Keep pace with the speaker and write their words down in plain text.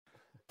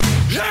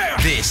Yeah!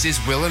 This is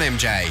Will and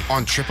MJ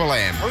on Triple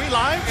M. Are we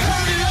live?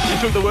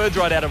 You took the words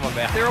right out of my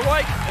mouth. They're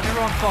awake and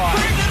they're on fire.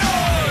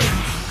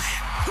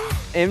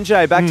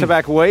 MJ,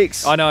 back-to-back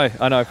weeks. I know.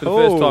 For the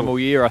first time all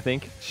year, I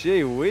think.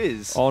 Gee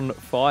whiz. On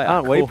fire.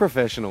 Aren't we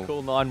professional?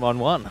 Call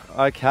 911.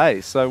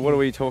 Okay, so what are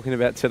we talking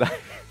about today?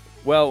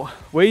 Well,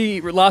 we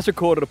last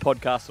recorded a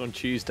podcast on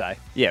Tuesday.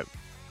 Yep.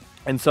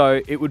 And so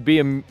it would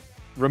be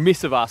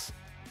remiss of us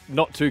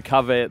not to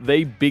cover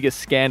the biggest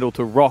scandal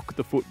to rock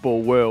the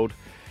football world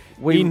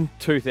in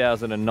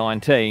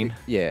 2019.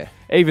 Yeah.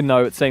 Even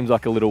though it seems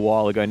like a little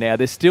while ago now,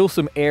 there's still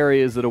some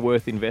areas that are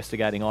worth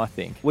investigating, I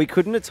think. We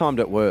couldn't have timed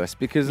it worse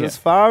because as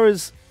far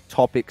as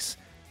topics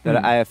that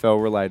are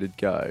AFL related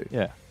go,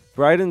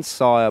 Braden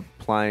Sire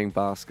playing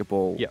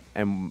basketball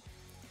and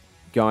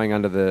going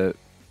under the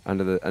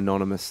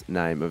anonymous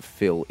name of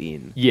Phil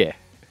In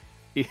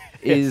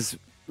is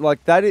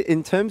like that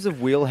in terms of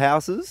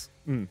wheelhouses.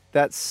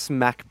 That's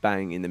smack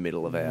bang in the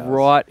middle of ours.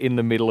 Right in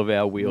the middle of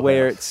our wheelhouse.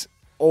 Where it's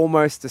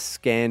almost a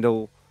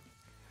scandal,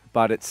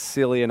 but it's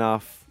silly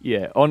enough.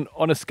 Yeah, on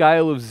a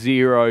scale of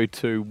 0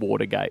 to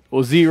Watergate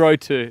or 0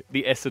 to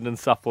the Essendon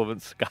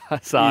supplement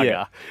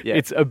saga,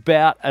 it's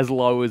about as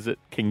low as it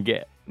can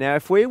get. Now,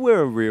 if we were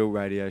a real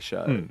radio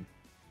show,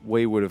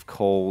 we would have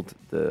called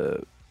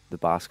the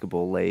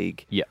basketball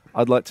league. Yeah.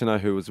 I'd like to know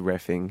who was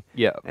reffing.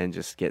 Yeah. And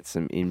just get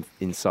some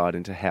insight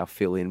into how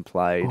Phil In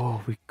played.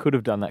 Oh, we could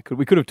have done that.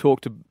 We could have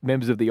talked to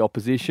members of the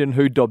opposition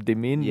who dobbed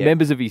him in,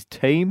 members of his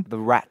team. The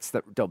rats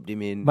that dobbed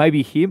him in.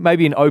 Maybe him,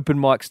 maybe an open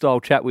mic style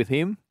chat with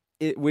him.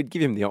 We'd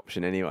give him the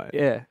option anyway.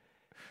 Yeah.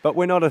 But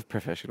we're not a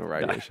professional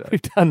radio show.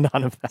 We've done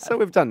none of that. So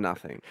we've done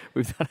nothing.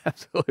 We've done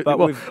absolutely But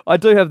well. I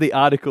do have the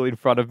article in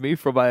front of me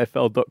from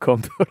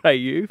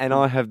afl.com.au. And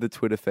I have the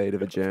Twitter feed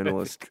of a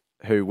journalist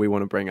who we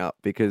want to bring up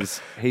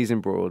because he's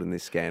embroiled in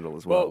this scandal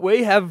as well. Well,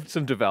 we have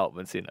some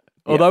developments in it.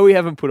 Although we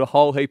haven't put a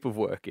whole heap of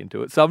work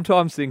into it,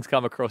 sometimes things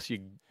come across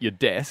your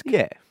desk.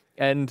 Yeah.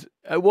 And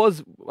it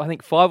was, I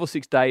think, 5 or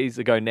 6 days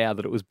ago now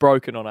that it was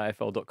broken on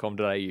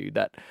afl.com.au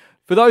that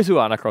for those who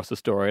aren't across the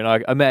story, and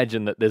I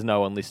imagine that there's no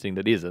one listening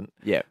that isn't,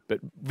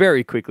 but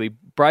very quickly,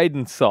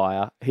 Braden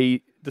Sire,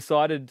 he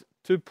decided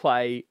to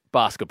play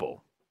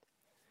basketball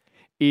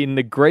in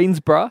the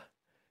Greensborough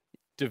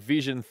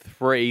Division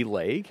 3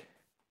 League.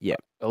 Yeah.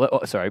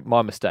 Sorry,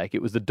 my mistake.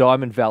 It was the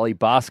Diamond Valley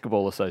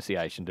Basketball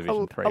Association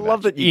Division 3 I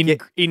love that you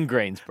in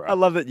Greensborough. I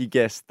love that you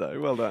guessed, though.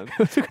 Well done.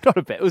 Not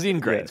a bet. It was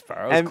in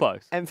Greensborough. It was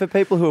close. And for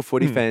people who are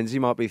footy fans,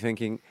 you might be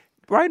thinking,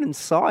 Braden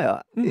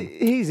Sire,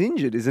 he's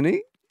injured, isn't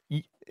he?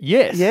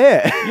 Yes.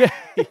 Yeah.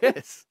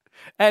 Yes.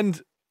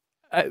 And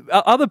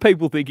other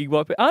people thinking,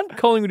 aren't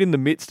Collingwood in the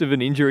midst of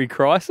an injury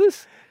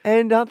crisis?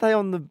 And aren't they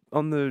on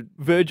the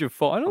verge of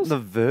finals? On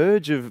the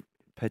verge of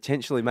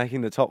potentially making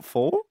the top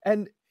 4?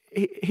 And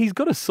he's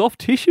got a soft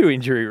tissue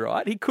injury,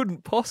 right? He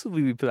couldn't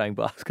possibly be playing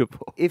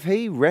basketball. If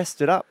he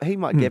rested up, he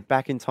might get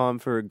back in time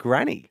for a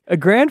granny. A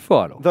grand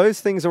final.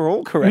 Those things are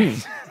all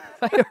correct.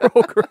 They are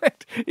all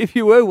correct. If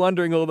you were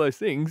wondering all those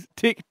things,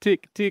 tick,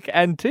 tick, tick,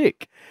 and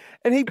tick.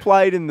 And he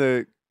played in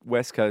the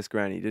West Coast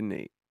granny, didn't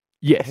he?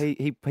 Yes.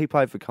 He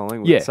played for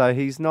Collingwood. Yeah. So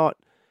he's not...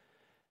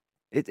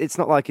 It's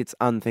not like it's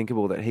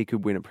unthinkable that he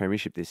could win a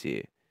premiership this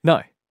year.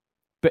 No.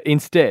 But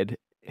instead...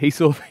 He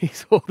saw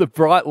the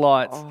bright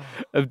lights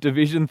of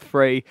Division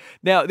 3.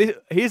 Now,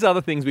 here's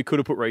other things we could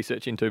have put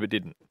research into but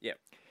didn't. Yep.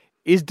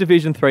 Is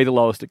Division 3 the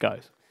lowest it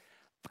goes?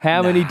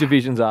 How many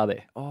divisions are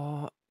there?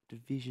 Oh,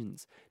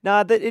 divisions.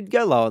 Nah, it'd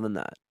go lower than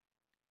that.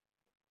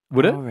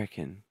 Would it? I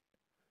reckon.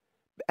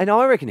 And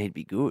I reckon he'd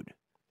be good.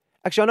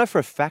 Actually, I know for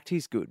a fact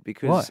he's good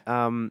because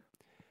when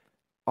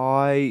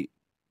I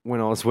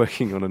was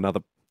working on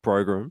another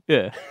program,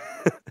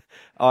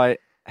 I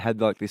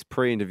had like this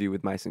pre-interview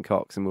with Mason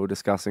Cox and we were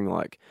discussing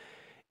like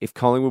if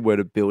Collingwood were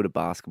to build a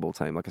basketball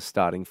team, like a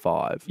starting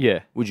 5,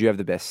 would you have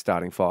the best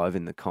starting 5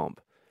 in the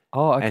comp?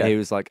 Oh, okay. And he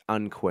was like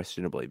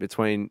unquestionably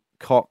between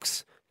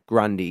Cox,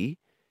 Grundy,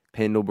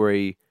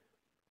 Pendlebury,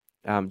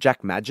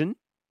 Jack Madgen.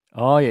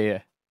 Oh, yeah.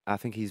 I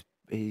think his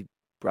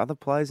brother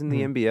plays in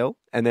the NBL.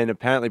 And then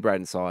apparently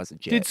Braden Sire's a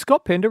Jet. Did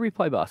Scott Pendlebury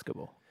play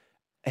basketball?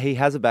 He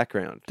has a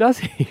background. Does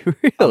he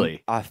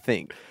really? I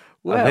think.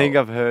 Well, I think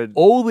I've heard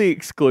all the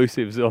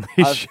exclusives on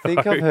this show. I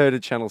think I've heard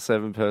a Channel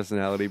 7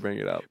 personality bring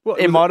it up.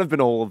 What, it might have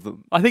been all of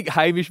them. I think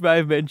Hamish may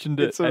have mentioned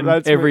it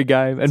That's every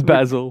game, and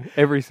Basil,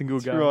 every single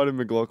game. It's right in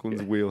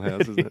McLaughlin's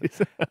wheelhouse, isn't it?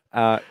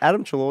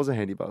 Adam Treloar's a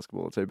handy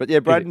basketballer too. But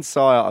yeah, Braden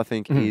Sire, I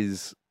think,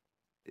 is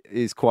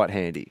quite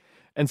handy.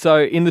 And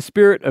so, in the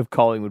spirit of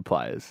Collingwood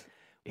players,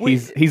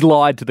 he's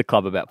lied to the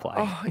club about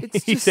playing. Oh,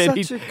 it's he just said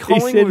such a he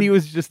Collingwood... said he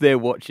was just there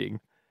watching.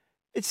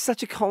 It's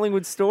such a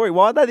Collingwood story.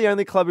 Why are they the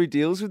only club who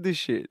deals with this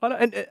shit? I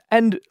know,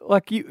 and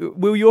like you,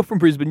 Will, you're from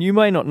Brisbane. You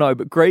may not know,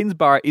 but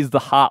Greensborough is the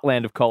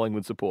heartland of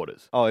Collingwood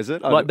supporters. Oh, is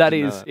it? Like that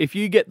is, if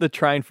you get the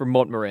train from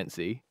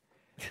Montmorency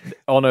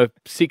on a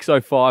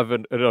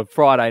 6:05 at a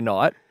Friday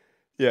night,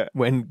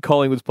 when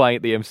Collingwood's playing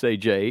at the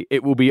MCG,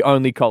 it will be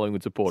only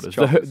Collingwood supporters.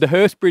 The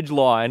Hurstbridge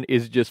line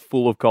is just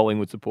full of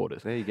Collingwood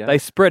supporters. There you go. They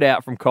spread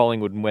out from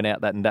Collingwood and went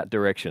out in that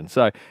direction.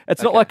 So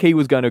it's not like he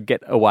was going to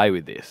get away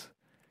with this.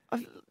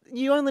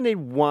 You only need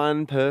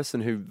one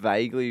person who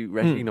vaguely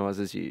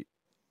recognises you.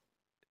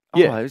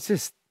 Yeah. It's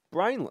just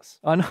brainless.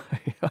 I know.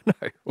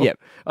 Well, Yep.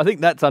 I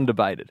think that's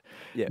undebated.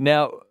 Yeah.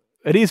 Now,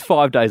 it is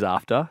 5 days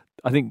after.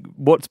 I think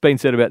what's been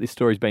said about this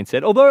story has been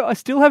said, although I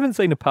still haven't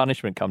seen a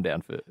punishment come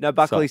down for it. No,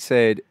 Buckley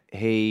said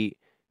he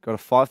got a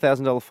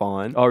 $5,000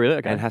 fine. Oh, really?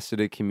 Okay. And has to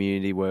do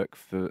community work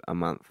for a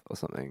month or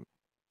something.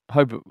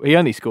 He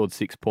only scored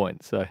 6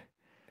 points, so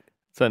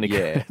it's only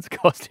it's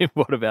cost him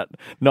about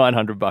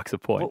 $900 a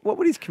point. What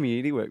would his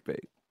community work be?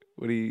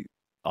 Would he?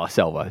 Oh,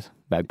 Salvos,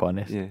 Magpie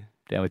Nest. Yeah.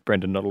 Down with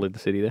Brendan Noddle in the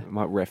city there.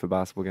 Might ref a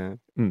basketball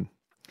game.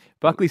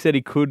 Buckley said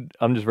he could,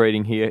 I'm just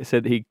reading here,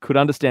 said he could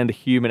understand the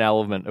human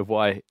element of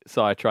why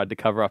Sy tried to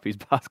cover up his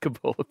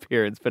basketball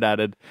appearance, but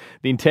added,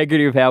 the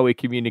integrity of how we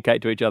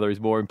communicate to each other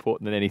is more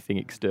important than anything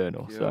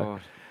external. God. So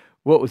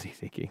what was he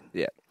thinking?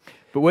 Yeah.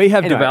 But we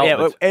have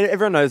developments. Yeah,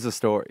 everyone knows the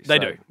story. They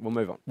do. We'll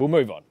move on. We'll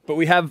move on. But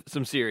we have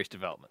some serious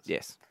developments.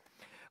 Yes.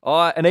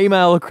 An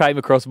email came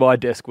across my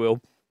desk,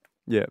 Will.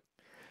 Yeah.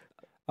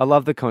 I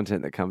love the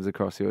content that comes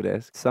across your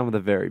desk. Some of the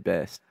very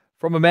best.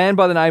 From a man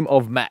by the name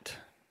of Matt.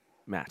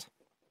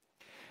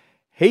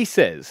 He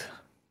says,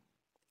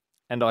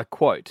 and I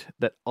quote,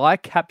 that I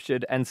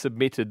captured and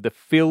submitted the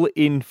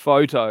fill-in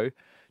photo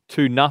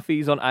to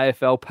Nuffies on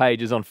AFL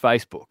pages on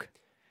Facebook.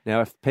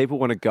 Now, if people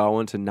want to go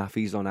onto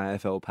Nuffies on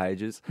AFL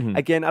pages,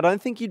 again, I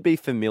don't think you'd be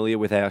familiar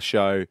with our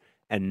show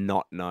and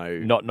not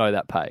know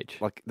that page.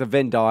 Like the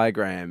Venn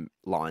diagram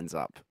lines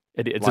up.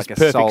 It's like a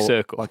perfect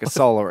circle. Like a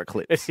solar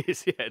eclipse. It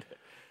is,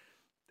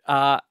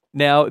 yeah.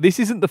 Now, this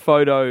isn't the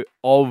photo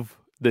of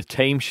the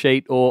team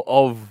sheet or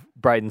of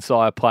Braden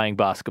Sy playing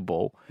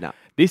basketball. No.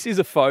 This is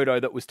a photo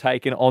that was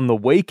taken on the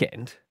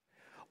weekend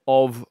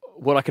of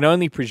what I can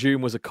only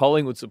presume was a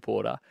Collingwood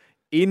supporter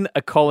in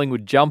a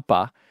Collingwood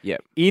jumper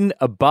in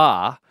a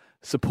bar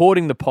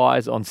supporting the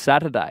Pies on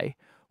Saturday,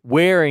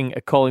 wearing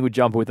a Collingwood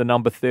jumper with the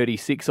number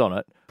 36 on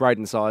it.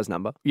 Braden Sy's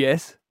number.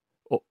 Yes.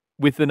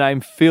 With the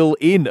name Fill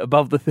In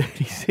above the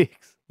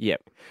 36.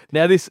 Yep.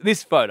 Now, this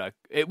photo,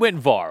 it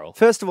went viral.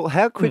 First of all,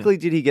 how quickly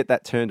did he get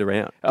that turned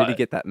around? Did he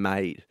get that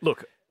made?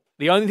 Look,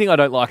 the only thing I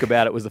don't like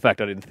about it was the fact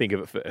I didn't think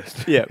of it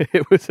first. Yeah.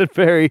 It was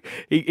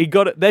he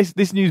got it.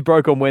 This news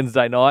broke on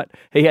Wednesday night.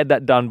 He had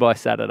that done by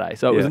Saturday.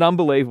 So it was an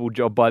unbelievable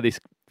job by this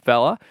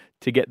fella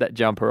to get that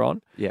jumper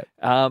on. Yeah.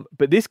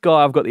 But this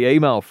guy I've got the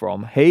email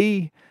from,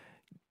 he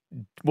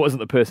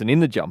wasn't the person in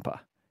the jumper.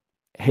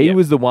 He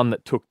was the one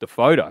that took the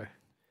photo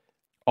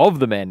of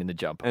the man in the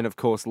jumper. And of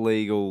course,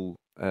 the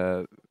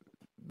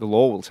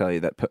law will tell you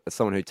that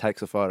someone who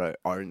takes a photo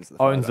owns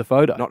the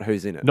photo. Not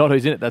who's in it. Not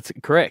who's in it. That's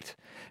correct.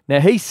 Now,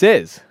 he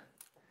says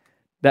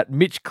that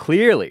Mitch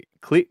Cleary.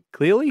 Cleary.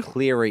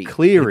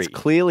 It's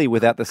clearly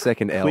without the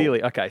second L.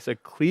 Clearly. Okay, so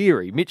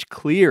Mitch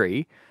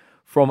Cleary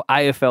from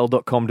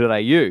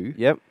AFL.com.au.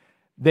 Yep.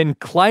 Then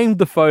claimed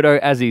the photo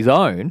as his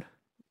own.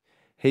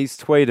 He's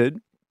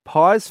tweeted,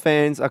 Pies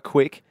fans are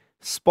quick,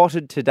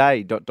 spotted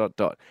today, ...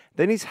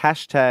 Then he's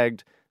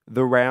hashtagged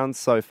the round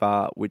so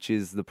far, which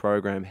is the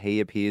program he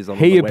appears on.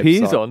 He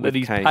appears on that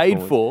he's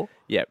paid for.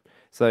 Yep.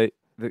 So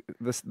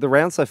the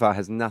round so far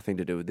has nothing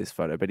to do with this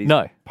photo, but he's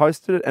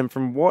posted it, and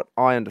from what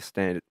I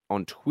understand,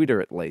 on Twitter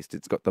at least,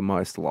 it's got the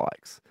most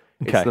likes.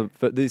 Okay.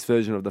 This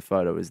version of the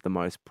photo is the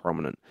most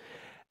prominent.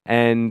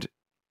 And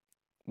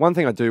one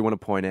thing I do want to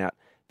point out,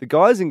 the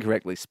guy's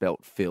incorrectly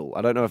spelt Phil.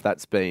 I don't know if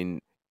that's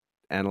been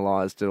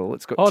analysed at all.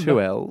 It's got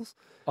two L's.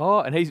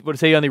 Oh, and what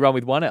does he only run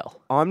with one L?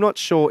 I'm not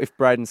sure if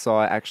Braden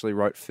Sy actually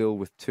wrote Phil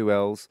with two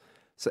L's.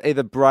 So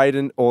either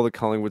Braden or the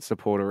Collingwood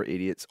supporter are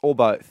idiots, or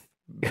both.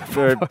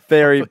 Very,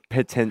 very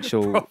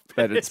potential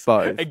that it's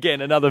both.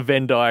 Again, another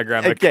Venn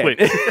diagram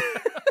eclipse.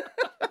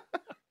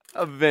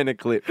 A Venn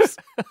eclipse.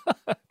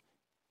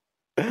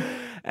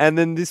 And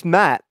then this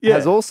Matt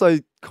has also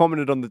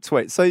commented on the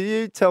tweet. So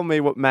you tell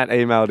me what Matt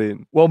emailed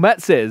in. Well,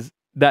 Matt says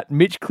that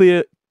Mitch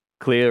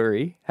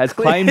Cleary has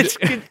claimed...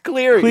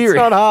 Cleary. It's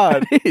not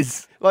hard. It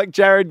is. Like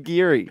Jared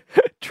Geary.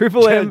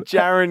 Triple M.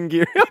 Jaron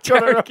Geary.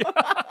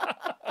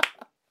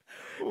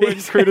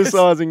 He's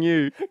criticising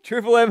you.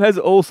 Triple M has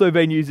also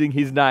been using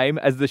his name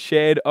as the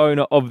shared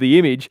owner of the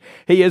image.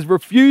 He has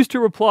refused to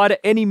reply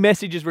to any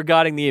messages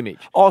regarding the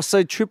image. Oh,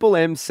 so Triple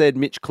M said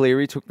Mitch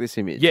Cleary took this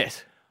image?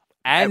 Yes.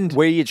 And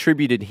we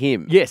attributed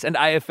him. Yes, and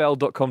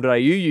AFL.com.au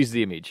used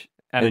the image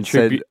and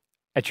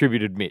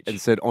attributed Mitch.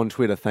 And said on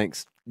Twitter,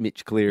 thanks,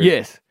 Mitch Cleary.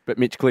 Yes. But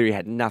Mitch Cleary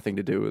had nothing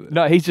to do with it.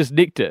 No, he's just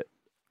nicked it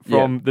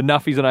from the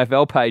Nuffies on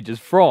AFL pages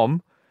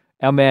from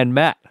our man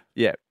Matt.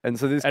 Yeah. And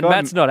so this guy...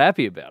 Matt's not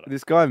happy about it.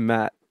 This guy,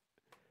 Matt,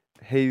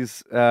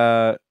 he's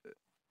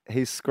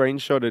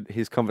screenshotted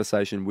his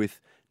conversation with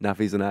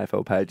Nuffies on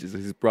AFL pages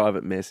as his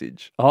private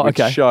message.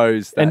 Which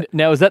shows that... And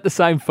now, is that the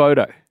same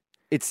photo?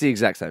 It's the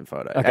exact same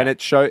photo. Okay. And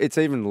it's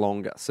even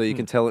longer, so you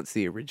can tell it's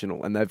the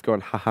original. And they've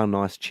gone, haha,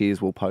 nice, cheers,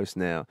 we'll post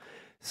now.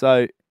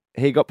 So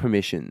he got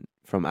permission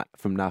from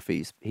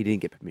Nuffies. He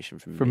didn't get permission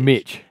from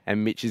Mitch.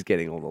 And Mitch is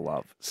getting all the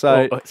love.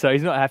 So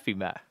he's not happy,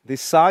 Matt.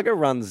 This saga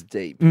runs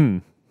deep.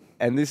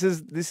 And this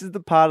is the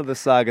part of the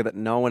saga that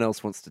no one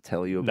else wants to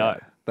tell you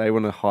about. No. They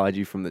want to hide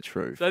you from the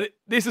truth. So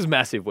this is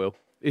massive, Will.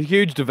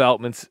 Huge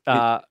developments.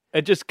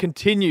 It just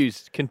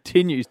continues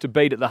to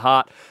beat at the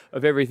heart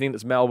of everything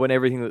that's Melbourne,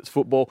 everything that's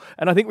football.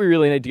 And I think we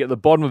really need to get to the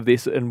bottom of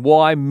this and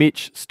why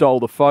Mitch stole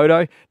the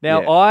photo.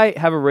 Now, I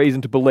have a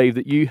reason to believe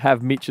that you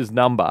have Mitch's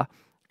number.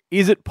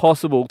 Is it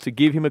possible to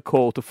give him a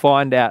call to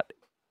find out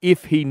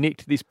if he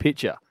nicked this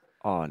picture?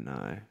 Oh,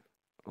 no.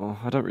 Oh,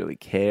 I don't really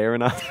care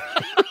enough.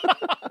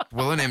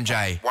 Will and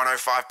MJ,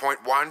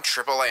 105.1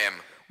 Triple M.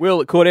 Will,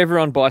 it caught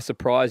everyone by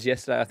surprise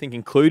yesterday, I think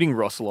including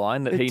Ross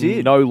Lyon, that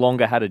he no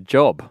longer had a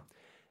job.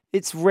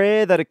 It's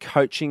rare that a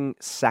coaching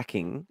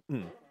sacking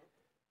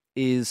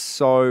is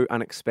so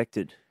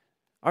unexpected.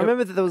 I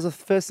remember that was the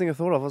first thing I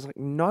thought of. I was like,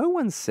 no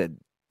one said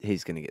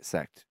he's going to get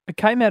sacked. It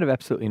came out of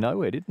absolutely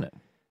nowhere, didn't it?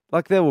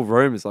 Like there were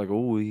rumours like,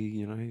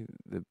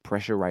 the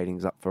pressure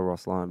rating's up for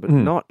Ross Lyon, but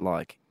not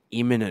like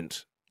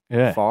imminent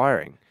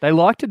firing. They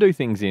like to do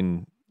things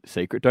in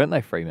secret, don't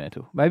they,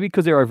 Fremantle? Maybe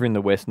because they're over in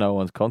the West, no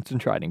one's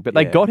concentrating. But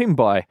they got him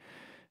by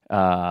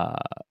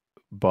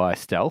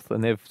stealth,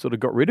 and they've sort of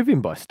got rid of him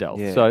by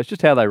stealth. Yeah. So it's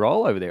just how they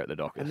roll over there at the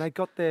Dockers. And they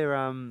got their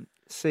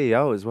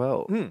CEO as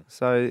well.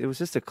 So it was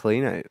just a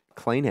clean house.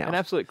 An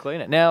absolute clean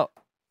out. Now,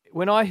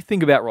 when I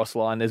think about Ross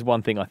Lyon, there's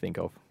one thing I think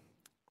of.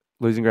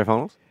 Losing grand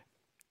finals?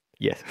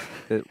 Yes.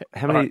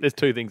 How many? There's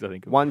two things I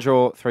think of. 1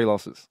 draw, 3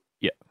 losses.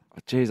 Yeah.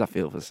 Jeez, I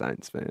feel for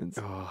Saints fans.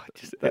 Oh,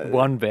 just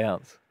one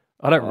bounce.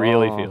 I don't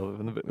really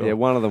feel it. Yeah,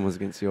 one of them was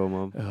against your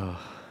mum.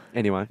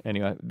 Anyway,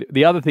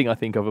 the other thing I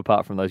think of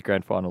apart from those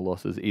grand final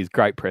losses is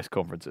great press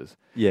conferences.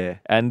 Yeah.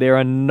 And there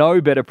are no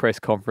better press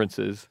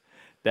conferences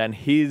than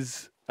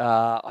his.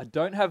 I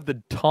don't have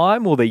the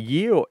time or the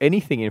year or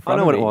anything in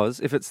front of me. I know what it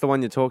was. If it's the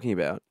one you're talking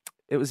about,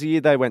 it was the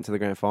year they went to the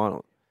grand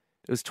final.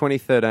 It was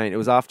 2013. It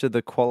was after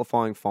the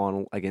qualifying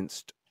final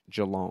against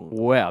Geelong.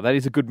 Wow, that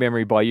is a good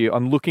memory by you.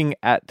 I'm looking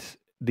at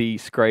the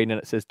screen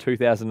and it says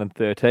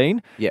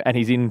 2013. Yeah. And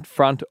he's in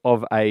front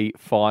of a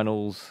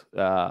finals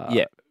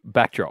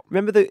backdrop.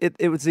 Remember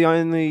it was the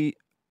only...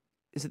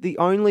 Is it the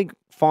only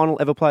final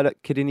ever played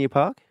at Kardinia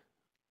Park?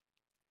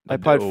 They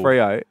played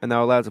Freo and they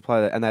were allowed to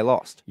play that and they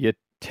lost. You're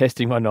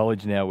testing my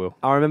knowledge now, Will.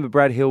 I remember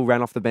Brad Hill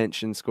ran off the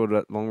bench and scored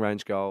a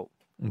long-range goal.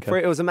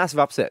 Okay. It was a massive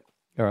upset.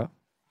 All right.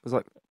 It was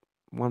like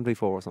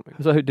 1v4 or something.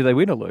 So did they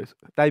win or lose?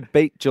 They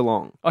beat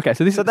Geelong. Okay,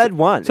 so they'd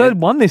won. So they'd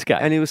won this game.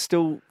 And he was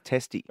still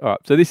testy. All right,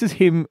 so this is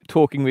him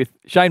talking with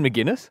Shane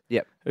McGuinness.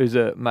 Yep. Who's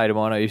a mate of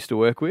mine I used to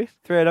work with.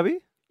 3AW?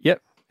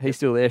 Yep. He's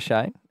still there,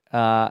 Shane.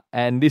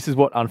 And this is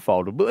what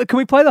unfolded. But can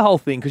we play the whole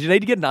thing? Because you need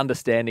to get an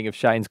understanding of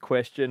Shane's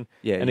question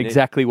and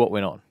exactly what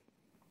went on.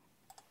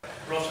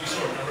 Ross, we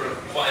saw a number of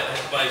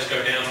players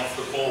go down off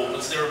the ball.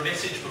 Was there a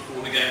message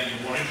before the game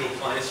you wanted your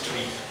players to be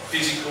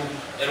physical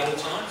at all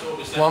times? Or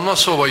was that I'm not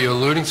sure what you're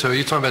alluding to. Are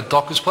you talking about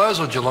Dockers players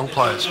or Geelong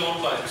players? Geelong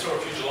players. We saw a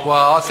few Geelong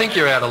Well, I think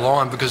you're out of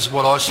line because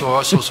what I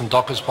saw some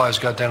Dockers players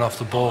go down off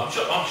the ball. I'm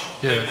sure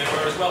there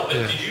were as well. But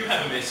did you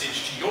have a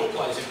message to your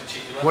players in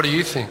particular? What do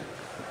you think?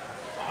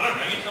 I don't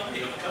know. You tell me,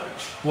 you're the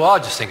coach. Well, I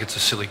just think it's a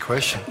silly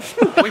question.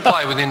 We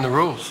play within the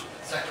rules.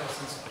 Zach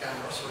Dawson's game,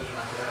 Ross would have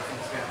made it. I think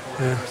it's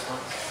going to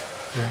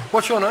fall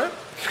What's your name?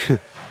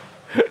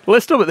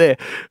 Let's stop it there.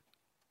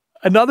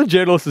 Another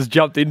journalist has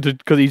jumped in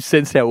because he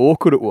sensed how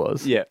awkward it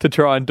was to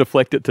try and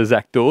deflect it to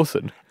Zach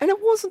Dawson. And it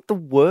wasn't the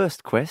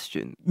worst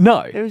question.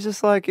 No. It was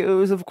just like, it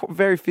was a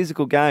very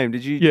physical game.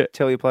 Did you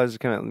tell your players to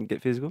come out and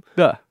get physical?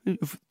 No.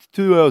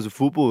 2 hours of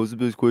football is the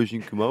best question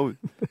you can come up with.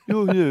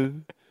 Yeah.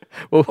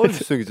 Well, I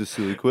just think it's a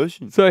silly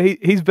question. So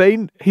he's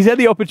had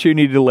the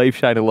opportunity to leave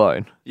Shane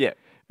alone. Yeah.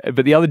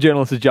 But the other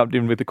journalist has jumped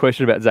in with the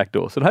question about Zach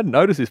Dawson. I hadn't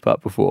noticed this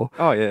part before.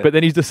 Oh, yeah. But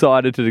then he's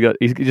decided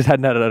he just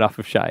hadn't had enough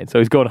of Shane, so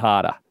he's gone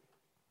harder.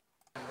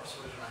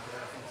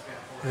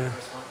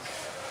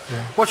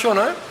 What's your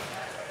name?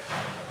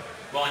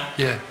 Mine?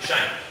 Yeah.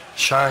 Shane.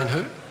 Shane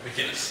who?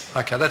 McGuinness.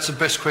 Okay, that's the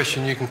best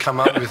question you can come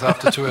up with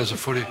after 2 hours of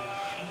footy.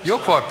 You're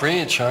quite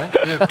brilliant, Shane.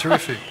 Yeah,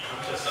 terrific.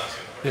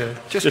 Yeah,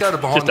 just go to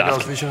Behind the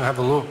Goals Vision and have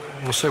a look.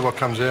 We'll see what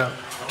comes out.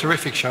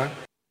 Terrific, Shane.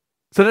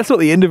 So that's not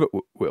the end of it,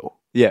 Will.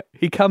 Yeah.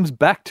 He comes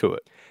back to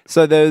it.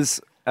 So there's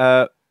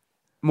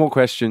more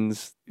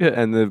questions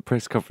and the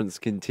press conference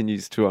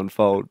continues to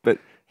unfold, but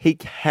he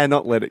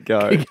cannot let it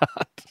go. He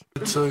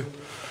can't. Too.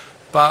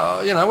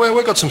 But,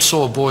 we've got some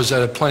sore boys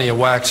that have plenty of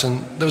wax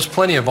and there was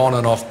plenty of on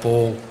and off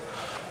ball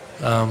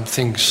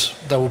things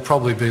that will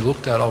probably be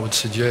looked at, I would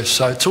suggest.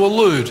 So to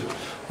allude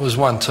was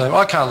one team.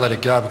 I can't let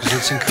it go because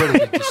it's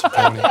incredibly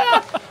disappointing.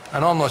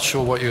 And I'm not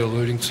sure what you're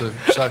alluding to.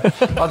 So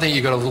I think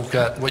you've got to look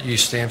at what you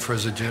stand for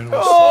as a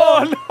journalist.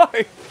 Oh,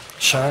 no.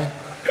 Shane?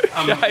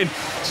 Shane.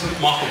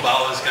 Michael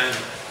Barlow's game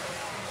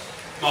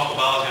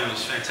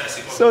was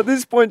fantastic. So at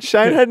this point,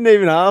 Shane hadn't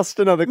even asked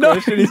another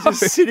question. He's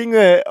just sitting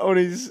there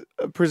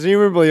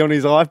presumably on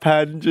his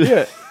iPad and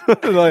just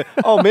like,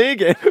 oh, me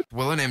again.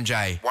 Will and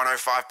MJ,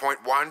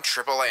 105.1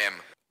 Triple M.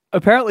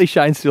 Apparently,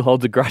 Shane still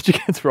holds a grudge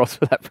against Ross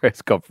for that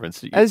press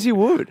conference. As you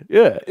would.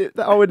 Yeah.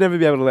 I would never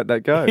be able to let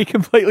that go. He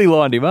completely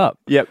lined him up.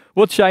 Yep.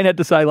 What's Shane had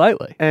to say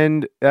lately?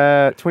 And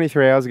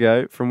 23 hours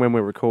ago, from when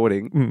we're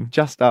recording,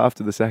 just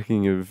after the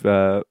sacking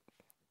of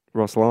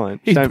Ross Lyon.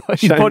 His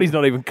body's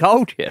not even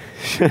cold yet.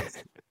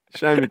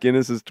 Shane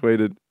McGuinness has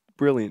tweeted,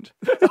 brilliant.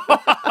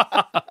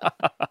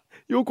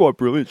 You're quite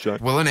brilliant, Shane.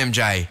 Will and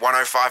MJ,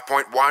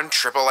 105.1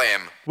 Triple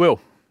M. Will.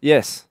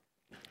 Yes.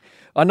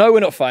 I know we're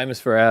not famous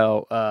for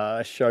our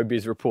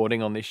showbiz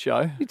reporting on this show.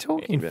 What are you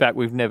talking In about? fact,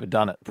 we've never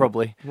done it,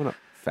 probably. We're not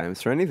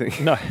famous for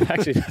anything. No,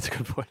 actually, that's a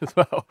good point as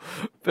well.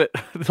 But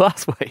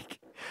last week,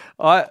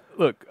 I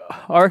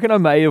reckon I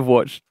may have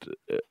watched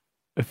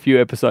a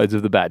few episodes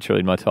of The Bachelor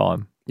in my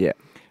time. Yeah.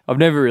 I've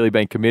never really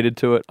been committed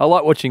to it. I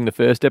like watching the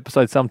first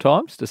episode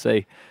sometimes to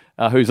see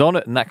who's on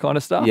it and that kind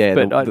of stuff. Yeah,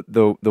 but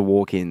the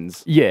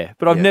walk-ins. Yeah,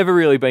 but I've never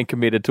really been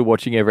committed to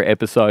watching every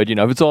episode. You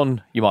know, if it's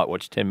on, you might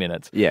watch 10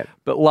 minutes. Yeah.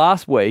 But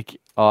last week,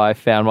 I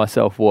found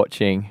myself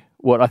watching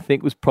what I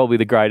think was probably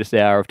the greatest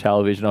hour of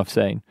television I've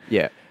seen.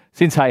 Yeah.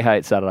 Since Hey Hey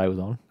It's Saturday was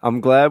on. I'm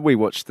glad we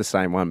watched the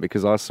same one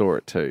because I saw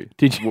it too.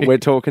 Did you? We're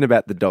talking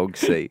about the dog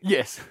seat.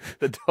 Yes,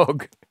 the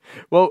dog.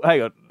 Well,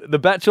 hang on. The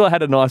Bachelor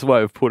had a nice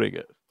way of putting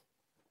it.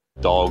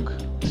 Dog,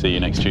 see you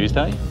next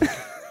Tuesday.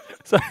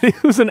 So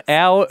this was an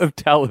hour of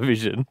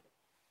television.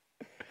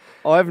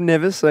 I've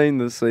never seen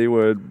the C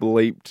word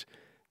bleeped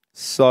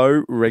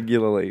so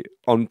regularly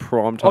on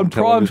primetime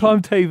television.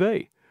 Primetime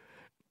TV.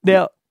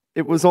 Now,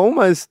 it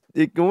almost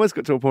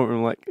got to a point where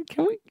I'm like,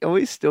 are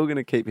we still going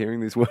to keep hearing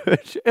this word?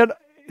 And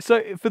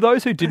so for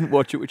those who didn't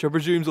watch it, which I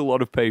presume is a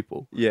lot of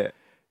people, yeah,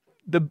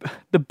 the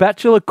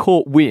Bachelor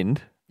caught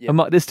wind. Yeah.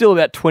 There's still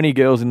about 20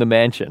 girls in the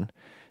mansion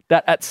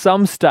that at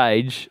some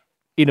stage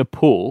in a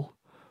pool,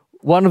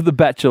 one of the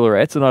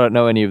bachelorettes, and I don't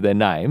know any of their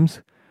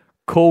names,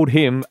 called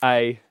him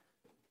a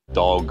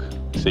dog.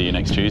 See you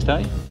next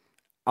Tuesday.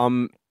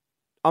 I'm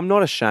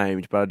not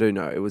ashamed, but I do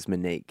know it was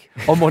Monique.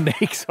 Oh,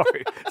 Monique,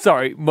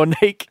 sorry,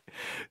 Monique.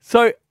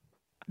 So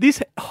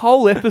this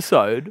whole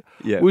episode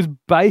was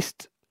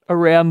based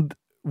around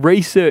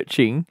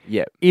researching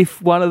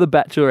if one of the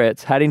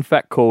bachelorettes had in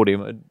fact called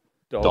him a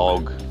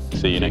dog.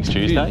 See you next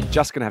Tuesday.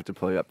 Just gonna have to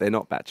pull you up. They're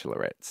not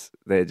bachelorettes.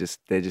 They're just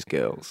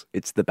girls.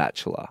 It's The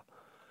Bachelor.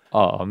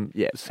 Oh, I'm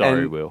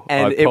sorry, Will.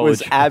 And it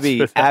was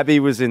Abby.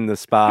 Abby was in the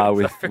spa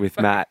with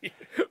Matt,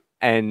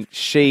 and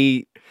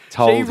she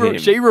told him.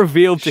 She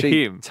revealed to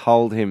him.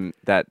 Told him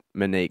that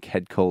Monique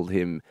had called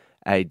him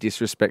a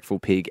disrespectful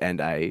pig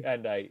and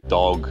a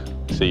dog.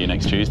 See you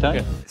next Tuesday.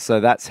 Yeah. So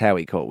that's how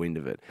he caught wind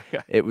of it.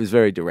 Yeah. It was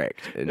very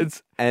direct.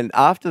 And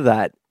after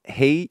that,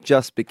 he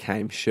just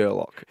became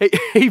Sherlock.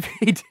 He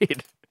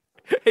did.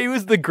 He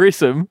was the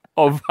Grissom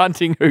of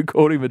hunting who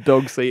called him a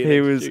dog. See He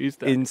was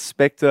Tuesday.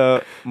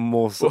 Inspector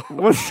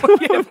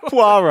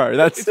Poirot.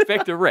 That's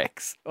Inspector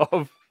Rex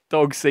of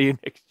Dog. See you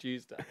next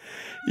Tuesday.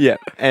 Yeah,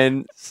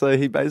 and so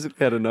he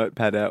basically had a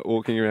notepad out,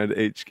 walking around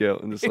each girl,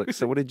 and just like,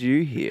 so what did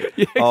you hear?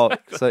 Yeah,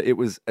 exactly. So it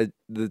was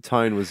the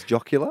tone was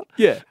jocular.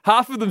 Yeah,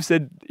 half of them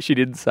said she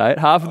didn't say it.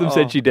 Half of them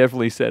said she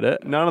definitely said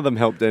it. None of them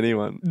helped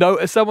anyone.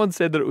 No, someone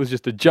said that it was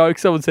just a joke.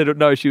 Someone said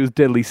no, she was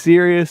deadly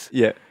serious.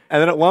 Yeah,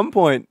 and then at one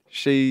point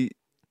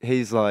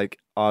he's like,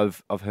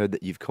 I've heard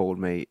that you've called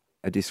me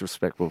a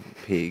disrespectful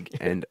pig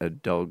and a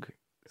dog.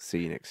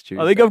 See you next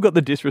Tuesday. I think I've got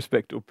the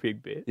disrespectful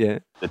pig bit. Yeah.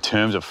 The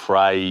terms of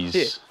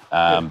phrase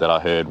that I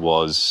heard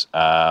was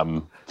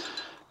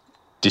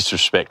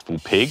disrespectful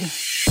pig.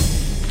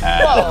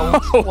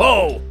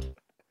 Whoa.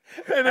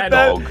 And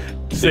dog.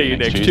 See you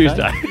next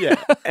Tuesday. Yeah.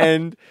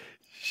 And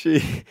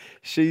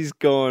she's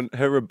gone.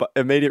 Her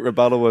immediate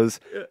rebuttal was,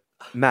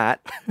 Matt,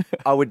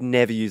 I would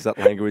never use that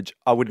language.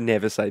 I would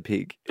never say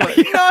pig. Like,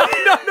 no,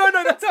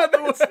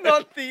 that was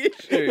not the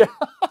issue.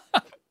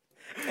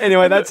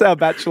 Anyway, that's our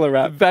Bachelor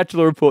wrap.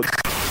 Bachelor report.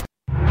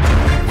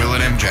 Will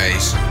and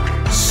MJ's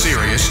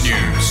Serious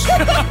News.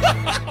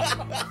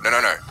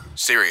 No.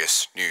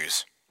 Serious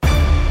News.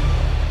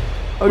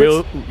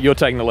 Will, you're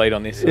taking the lead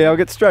on this. Yeah, I'll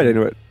get straight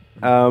into it.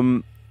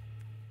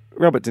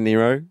 Robert De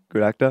Niro,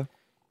 good actor.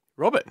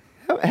 Robert.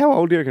 How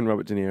old do you reckon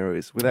Robert De Niro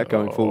is without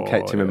going full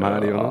Kate, Tim and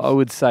Marty on us? I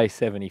would say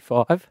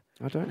 75.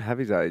 I don't have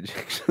his age,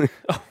 actually.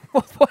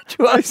 Why'd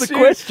you ask the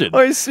question?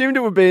 I assumed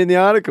it would be in the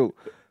article.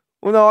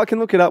 Well, no, I can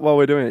look it up while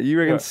we're doing it. You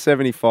reckon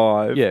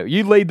 75? Yeah,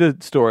 you lead the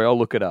story. I'll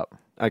look it up.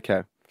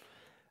 Okay.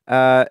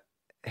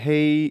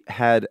 He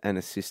had an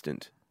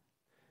assistant.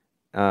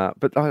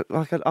 But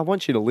I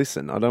want you to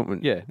listen. I don't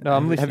want... Yeah, no,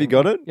 I'm listening. Have you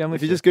got it? Yeah, I'm listening.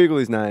 If you just Google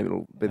his name,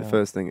 it'll be the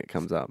first thing that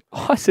comes up.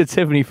 I said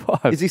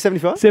 75. Is he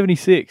 75?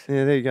 76.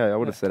 Yeah, there you go. I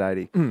would have said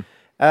 80.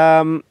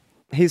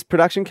 His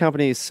production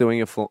company is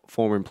suing a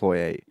former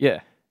employee. Yeah.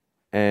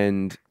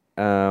 And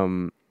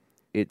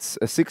it's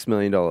a $6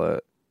 million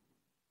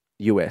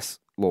US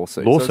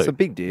lawsuit. So it's a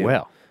big deal.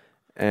 Wow.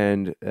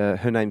 And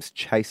her name's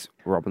Chase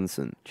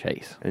Robinson.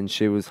 Chase. And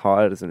she was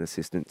hired as an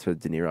assistant to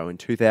De Niro in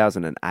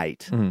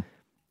 2008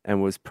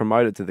 and was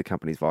promoted to the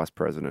company's vice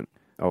president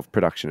of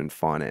production and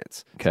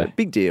finance. Okay. So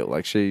big deal.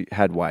 Like, she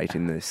had weight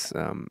in this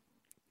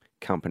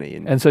company.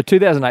 And so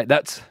 2008,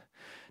 that's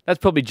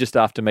probably just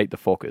after Meet the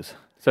Fockers.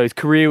 So his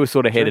career was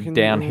sort of headed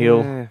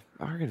downhill. Yeah,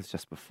 I reckon it's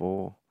just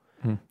before.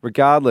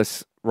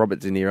 Regardless,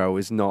 Robert De Niro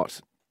is not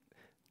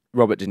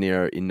Robert De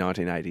Niro in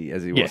 1980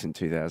 as he was in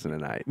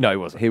 2008. No, he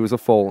wasn't. He was a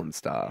fallen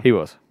star. He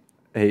was.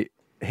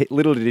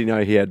 little did he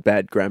know he had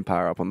Bad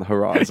Grandpa up on the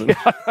horizon.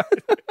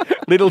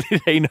 Little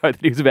did he know that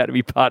he was about to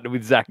be partnered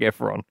with Zac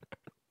Efron.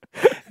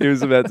 He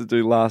was about to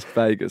do Las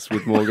Vegas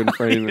with Morgan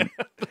Freeman.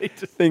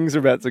 Things are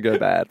about to go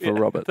bad for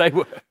Robert. They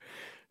were.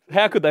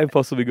 How could they have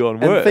possibly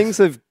gone worse? And things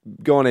have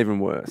gone even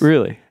worse.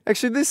 Really?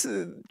 Actually, this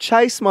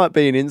Chase might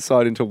be an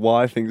insight into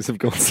why things have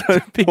gone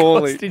so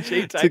poorly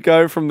to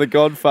go from The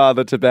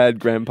Godfather to Bad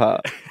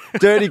Grandpa.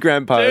 Dirty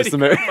Grandpa is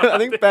the I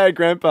think Bad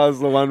Grandpa is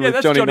the one with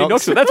that's Johnny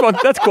Knoxville.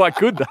 That's quite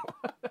good though.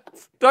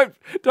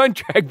 Don't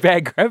drag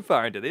Bad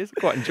Grandpa into this. I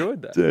quite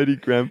enjoyed that. Dirty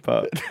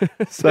Grandpa.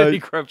 So Dirty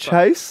Grandpa.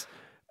 Chase,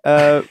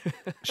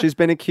 she's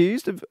been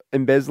accused of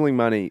embezzling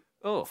money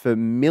for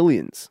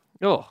millions.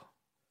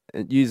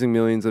 And using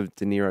millions of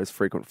De Niro's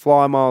frequent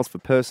fly miles for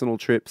personal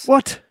trips.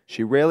 What?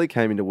 She rarely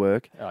came into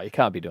work. Oh, you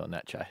can't be doing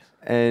that, Chase.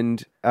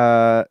 And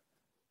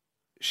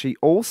she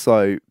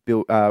also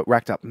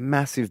racked up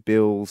massive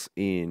bills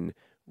in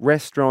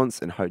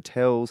restaurants and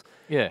hotels.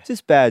 Yeah. It's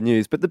just bad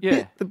news. But the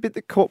bit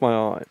that caught my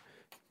eye,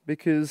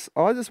 because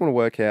I just want to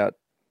work out,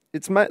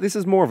 this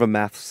is more of a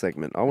maths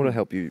segment. I want to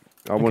help you.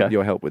 I want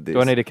your help with this.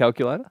 Do I need a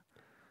calculator?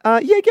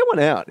 Yeah, get one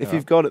out if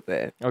you've got it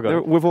there.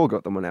 We've all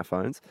got them on our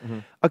phones. Mm-hmm.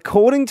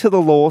 According to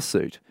the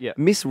lawsuit,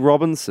 Miss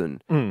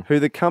Robinson, who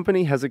the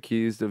company has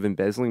accused of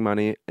embezzling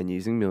money and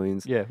using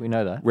millions, we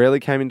know that, rarely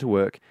came into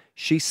work.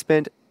 She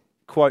spent,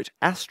 quote,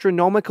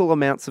 astronomical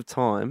amounts of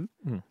time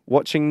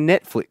watching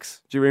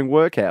Netflix during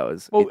work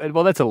hours.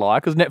 Well, that's a lie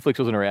because Netflix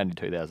wasn't around in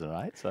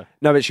 2008. So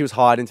no, but she was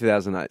hired in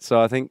 2008.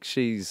 So I think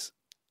she's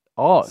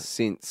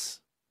since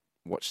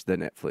watched the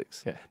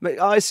Netflix. Yeah. But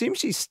I assume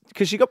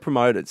because she got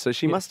promoted, so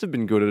she must have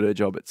been good at her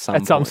job at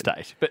some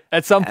stage. But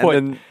at some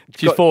point,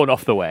 she's fallen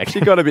off the wagon. She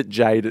got a bit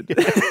jaded.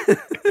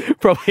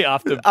 Probably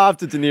after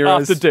De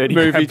Niro's Dirty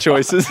movie Grandpa.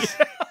 choices.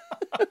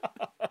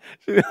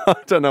 I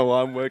don't know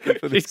why I'm working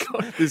for this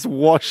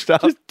washed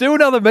up. Just do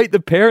another Meet the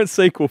Parents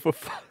sequel for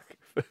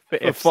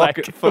Fox's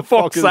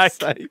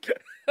sake.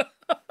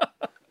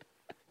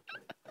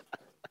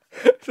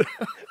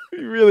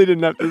 You really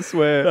didn't have to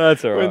swear.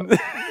 That's all right.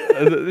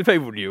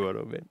 People knew what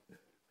I meant.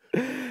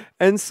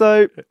 And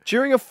so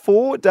during a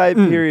 4-day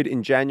period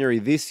in January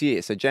this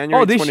year, so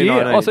January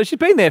 2019. Oh, so she's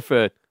been there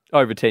for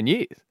over 10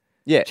 years.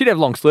 Yeah. She'd have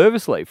long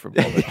service leave from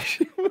Robert.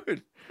 She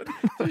would.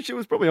 So she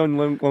was probably on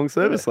long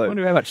service leave. I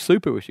wonder how much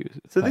super she was.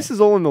 So this is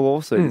all in the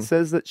lawsuit. It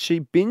says that she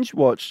binge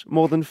watched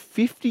more than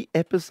 50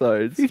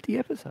 episodes. 50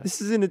 episodes?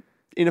 This is in a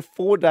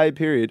 4-day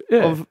period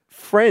of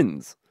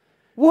Friends.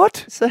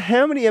 What? So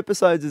how many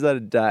episodes is that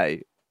a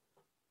day?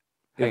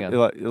 Hang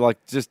on.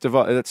 Like just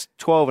divide. That's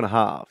 12 and a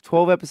half.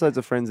 12 episodes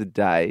of Friends a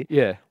day.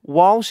 Yeah.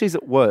 While she's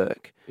at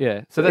work.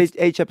 Yeah. So that's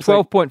each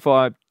episode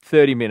 12.5,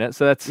 30 minutes.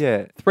 So that's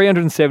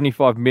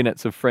 375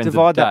 minutes of Friends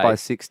divide a day. that by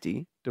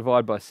 60.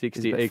 Divide by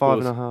 60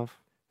 equals 5.5.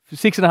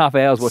 6.5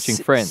 hours watching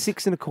Friends.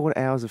 6.25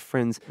 hours of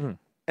Friends.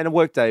 And a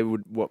workday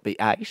would be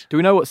 8? Do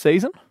we know what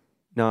season?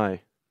 No.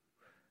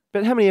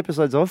 But how many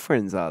episodes of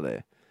Friends are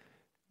there?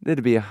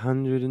 There'd be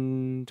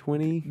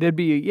 120. There'd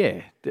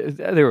be,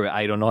 there were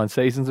 8 or 9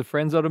 seasons of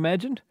Friends, I'd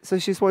imagine. So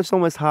she's watched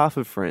almost half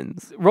of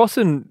Friends. Ross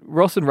and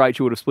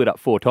Rachel would have split up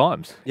 4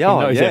 times in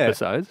those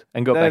episodes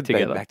and got back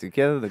together. Back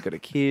together, they've got a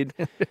kid.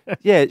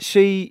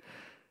 She's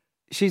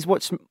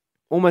watched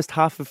almost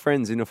half of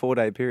Friends in a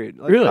 4-day period.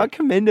 Really? I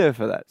commend her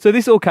for that. So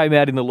this all came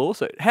out in the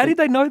lawsuit. How did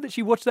they know that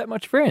she watched that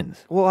much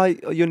Friends? Well,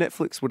 your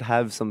Netflix would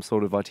have some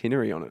sort of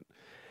itinerary on it.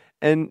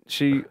 And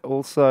she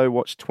also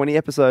watched 20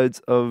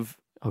 episodes of...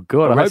 Oh,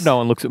 God, I hope no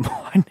one looks at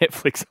my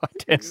Netflix itinerary.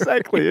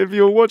 Exactly. If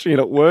you're watching it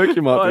at work,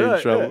 you might be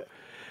in trouble. Yeah.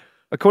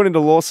 According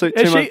to lawsuit,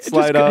 2 months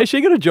later... Has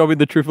she got a job in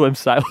the Triple M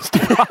sales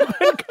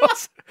department?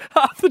 Because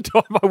half the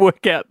time I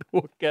walk out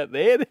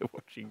there, they're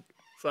watching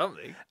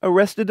something.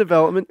 Arrested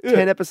Development,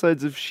 10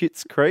 episodes of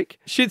Schitt's Creek.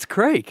 Schitt's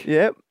Creek?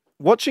 Yep.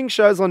 Watching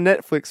shows on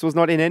Netflix was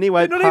not in any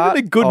way not even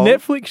a good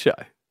Netflix show.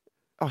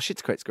 Oh,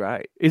 Schitt's Creek's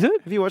great. Is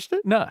it? Have you watched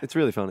it? No. It's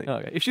really funny.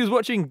 Okay. If she was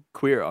watching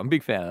Queer, I'm a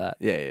big fan of that.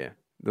 Yeah.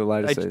 The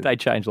latest season. They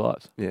change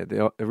lives. Yeah,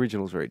 the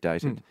original's very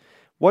dated.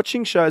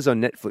 Watching shows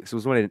on Netflix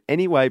was not in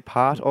any way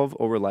part of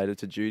or related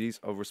to duties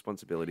or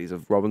responsibilities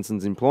of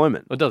Robinson's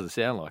employment. Well, it doesn't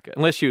sound like it.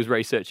 Unless she was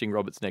researching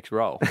Robert's next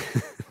role.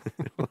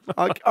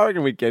 I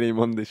reckon we'd get him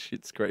on this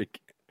Schitt's Creek.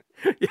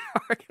 Yeah,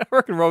 I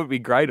reckon Robert would be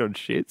great on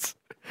Shits.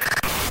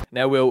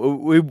 Now,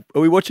 Will,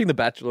 are we watching The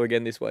Bachelor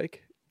again this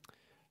week?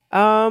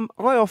 I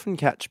often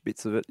catch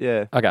bits of it,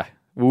 yeah. Okay,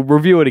 we'll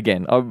review it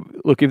again.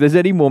 Look, if there's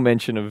any more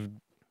mention of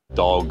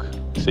Dog,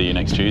 see you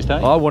next Tuesday.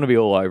 I want to be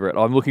all over it.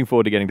 I'm looking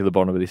forward to getting to the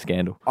bottom of this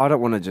scandal. I don't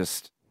want to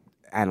just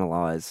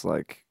analyse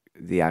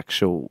the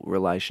actual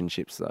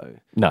relationships though.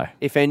 No.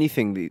 If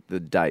anything, the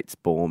dates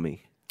bore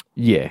me.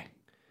 Yeah.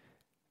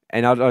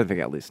 And I don't think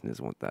our listeners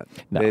want that.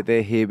 No.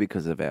 They're here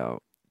because of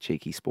our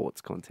cheeky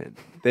sports content.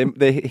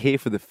 They're here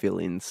for the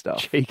fill-in stuff.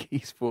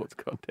 Cheeky sports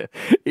content.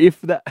 If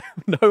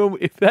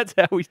that's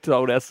how we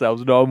told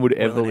ourselves, no one would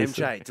ever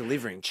listen. MJ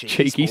delivering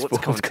cheeky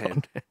sports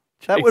content.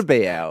 Jeez. That would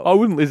be our... I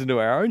wouldn't listen to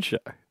our own show.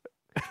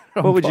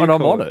 What would you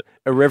call on it?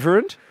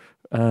 Irreverent?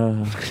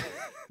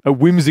 A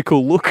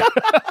whimsical look.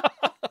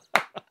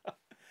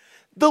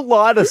 the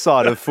lighter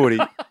side of footy.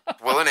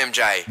 Will and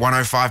MJ,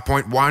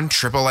 105.1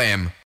 Triple M.